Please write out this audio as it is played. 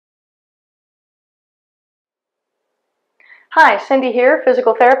Hi, Cindy here,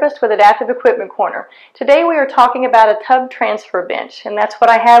 physical therapist with Adaptive Equipment Corner. Today we are talking about a tub transfer bench, and that's what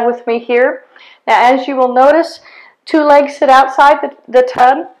I have with me here. Now, as you will notice, two legs sit outside the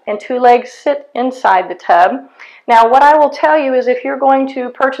tub and two legs sit inside the tub. Now, what I will tell you is if you're going to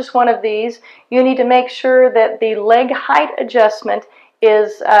purchase one of these, you need to make sure that the leg height adjustment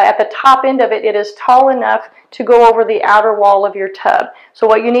is at the top end of it, it is tall enough to go over the outer wall of your tub. So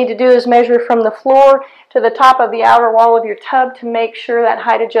what you need to do is measure from the floor to the top of the outer wall of your tub to make sure that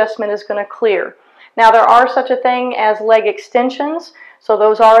height adjustment is going to clear. Now, there are such a thing as leg extensions, so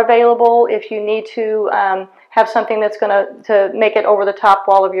those are available if you need to have something that's going to make it over the top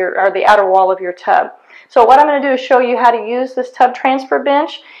wall of your, or the outer wall of your tub. So what I'm going to do is show you how to use this tub transfer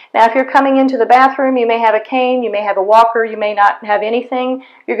bench. Now, if you're coming into the bathroom, you may have a cane, you may have a walker, you may not have anything.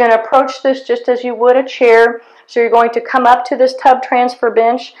 You're going to approach this just as you would a chair. So you're going to come up to this tub transfer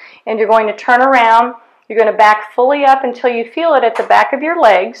bench and you're going to turn around. You're going to back fully up until you feel it at the back of your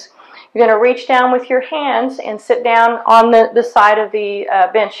legs. You're going to reach down with your hands and sit down on the side of the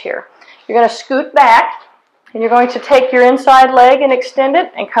bench here. You're going to scoot back and you're going to take your inside leg and extend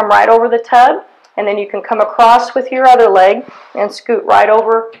it and come right over the tub. And then you can come across with your other leg and scoot right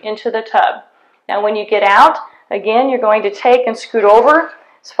over into the tub. Now when you get out, again, you're going to take and scoot over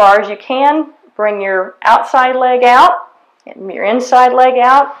as far as you can. Bring your outside leg out and your inside leg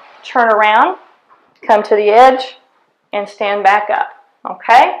out. Turn around, come to the edge, and stand back up.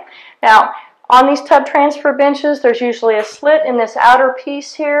 Okay? Now, on these tub transfer benches, there's usually a slit in this outer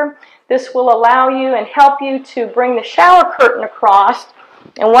piece here. This will allow you and help you to bring the shower curtain across.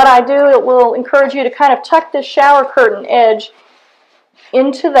 And what I do, it will encourage you to kind of tuck this shower curtain edge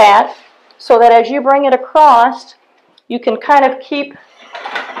into that so that as you bring it across, you can kind of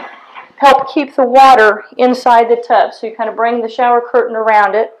help keep the water inside the tub. So you kind of bring the shower curtain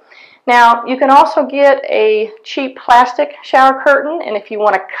around it. Now, you can also get a cheap plastic shower curtain, and if you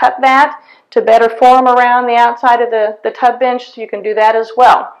want to cut that to better form around the outside of the tub bench, you can do that as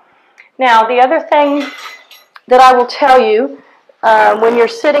well. Now, the other thing that I will tell you, when you're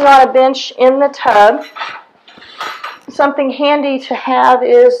sitting on a bench in the tub, something handy to have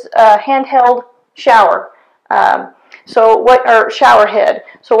is a handheld shower. Shower head.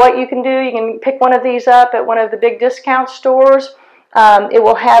 So what you can do, you can pick one of these up at one of the big discount stores. It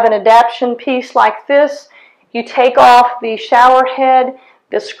will have an adaptation piece like this. You take off the shower head.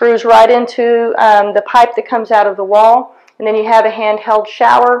 This screws right into the pipe that comes out of the wall. And then you have a handheld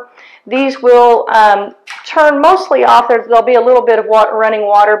shower. These will turn mostly off. There'll be a little bit of running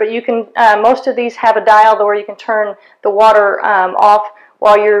water, but you can. Most of these have a dial where you can turn the water off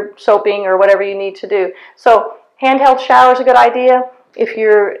while you're soaping or whatever you need to do. So handheld shower is a good idea if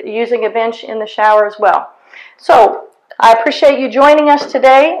you're using a bench in the shower as well. So I appreciate you joining us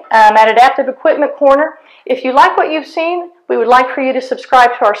today at Adaptive Equipment Corner. If you like what you've seen, we would like for you to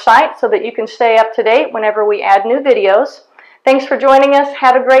subscribe to our site so that you can stay up to date whenever we add new videos. Thanks for joining us.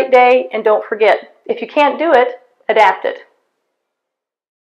 Have a great day, and don't forget, if you can't do it, adapt it.